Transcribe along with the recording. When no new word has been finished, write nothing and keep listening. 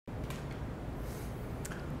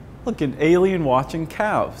Look, an alien watching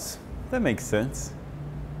cows. That makes sense.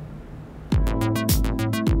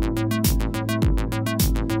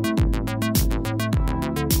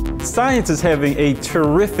 Science is having a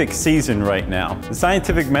terrific season right now. The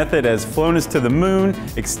scientific method has flown us to the moon,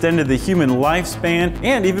 extended the human lifespan,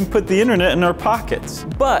 and even put the internet in our pockets.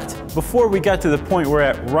 But before we got to the point we're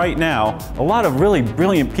at right now, a lot of really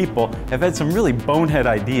brilliant people have had some really bonehead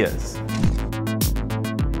ideas.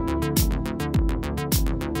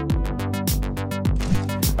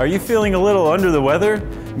 Are you feeling a little under the weather?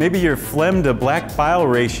 Maybe your phlegm-to-black-bile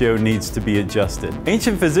ratio needs to be adjusted.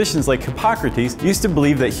 Ancient physicians like Hippocrates used to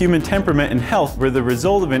believe that human temperament and health were the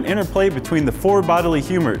result of an interplay between the four bodily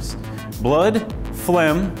humors: blood,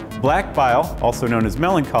 phlegm, black bile, also known as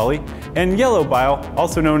melancholy, and yellow bile,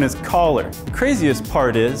 also known as choler. The craziest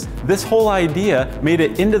part is, this whole idea made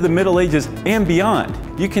it into the Middle Ages and beyond.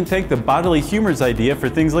 You can thank the bodily humors idea for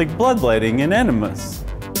things like bloodletting and enemas.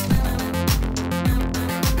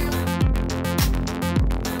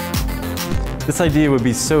 This idea would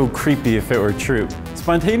be so creepy if it were true.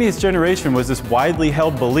 Spontaneous generation was this widely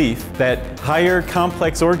held belief that higher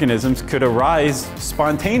complex organisms could arise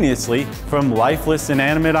spontaneously from lifeless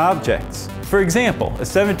inanimate objects. For example, a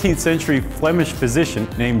 17th century Flemish physician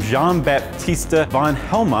named Jean-Baptiste von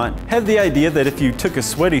Helmont had the idea that if you took a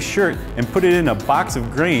sweaty shirt and put it in a box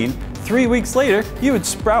of grain, 3 weeks later you would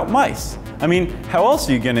sprout mice. I mean, how else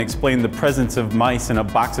are you going to explain the presence of mice in a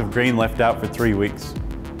box of grain left out for 3 weeks?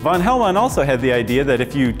 Von Helmont also had the idea that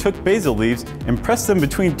if you took basil leaves and pressed them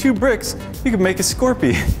between two bricks, you could make a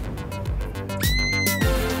scorpion.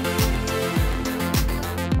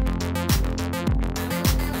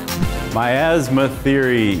 Miasma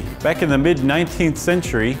theory. Back in the mid-19th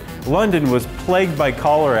century, London was plagued by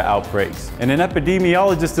cholera outbreaks, and an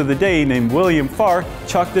epidemiologist of the day named William Farr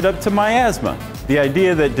chalked it up to miasma. The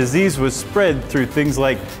idea that disease was spread through things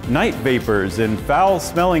like night vapors and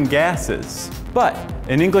foul-smelling gases. But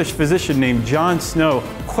an English physician named John Snow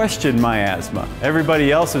questioned miasma. Everybody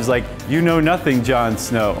else was like, "You know nothing, John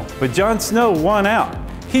Snow." But John Snow won out.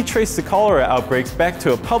 He traced the cholera outbreaks back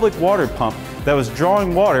to a public water pump that was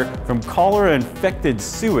drawing water from cholera-infected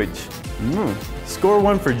sewage. Score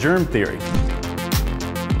one for germ theory.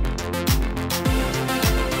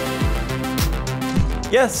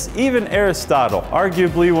 Yes, even Aristotle,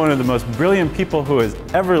 arguably one of the most brilliant people who has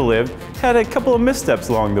ever lived, had a couple of missteps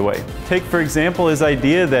along the way. Take, for example, his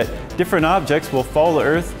idea that different objects will fall to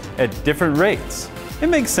Earth at different rates. It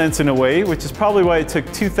makes sense in a way, which is probably why it took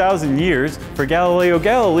 2,000 years for Galileo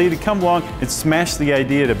Galilei to come along and smash the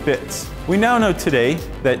idea to bits. We now know today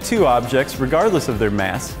that two objects, regardless of their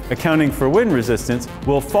mass, accounting for wind resistance,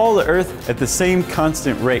 will fall to Earth at the same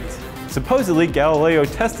constant rate. Supposedly, Galileo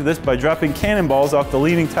tested this by dropping cannonballs off the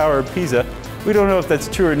Leaning Tower of Pisa. We don't know if that's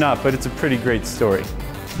true or not, but it's a pretty great story.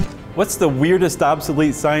 What's the weirdest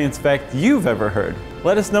obsolete science fact you've ever heard?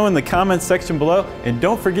 Let us know in the comments section below, and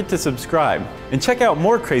don't forget to subscribe. And check out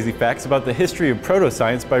more crazy facts about the history of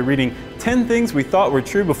proto-science by reading 10 Things We Thought Were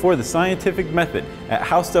True Before the Scientific Method at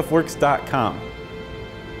HowStuffWorks.com.